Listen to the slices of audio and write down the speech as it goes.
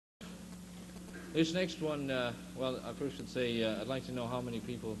This next one, well, I first should say I'd like to know how many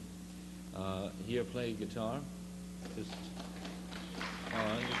people here play guitar. Just,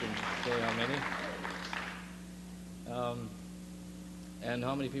 you can say how many. And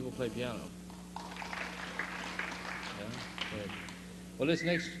how many people play piano? Yeah, good. Well, this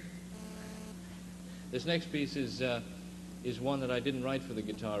next piece is one that I didn't write for the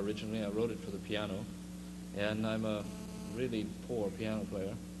guitar originally. I wrote it for the piano, and I'm a really poor piano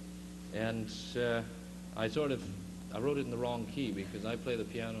player. And I wrote it in the wrong key because I play the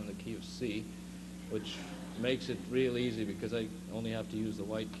piano in the key of C, which makes it real easy because I only have to use the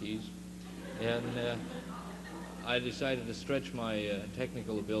white keys. And I decided to stretch my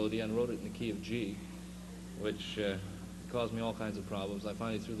technical ability and wrote it in the key of G, which caused me all kinds of problems. I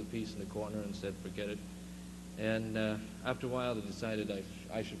finally threw the piece in the corner and said, forget it. And after a while, I decided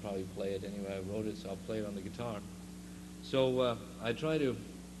I should probably play it anyway. I wrote it, so I'll play it on the guitar. So I try to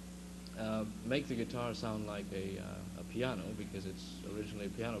make the guitar sound like a piano because it's originally a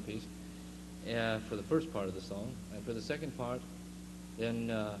piano piece for the first part of the song. And for the second part,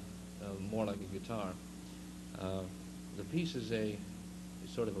 then more like a guitar. The piece is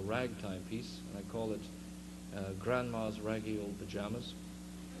sort of a ragtime piece, and I call it Grandma's Raggy Old Pajamas,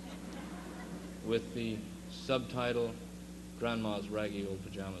 with the subtitle Grandma's Raggy Old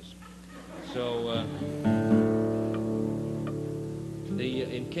Pajamas. So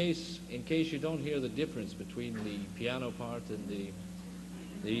in case you don't hear the difference between the piano part and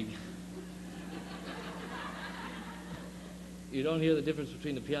you don't hear the difference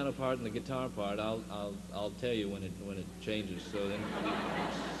between the piano part and the guitar part, I'll tell you when it changes, so then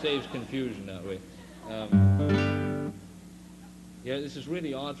it saves confusion that way. Yeah, this is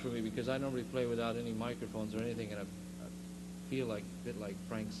really odd for me because I normally play without any microphones or anything, and I feel like a bit like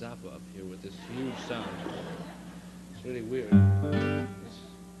Frank Zappa up here with this huge sound. It's really weird.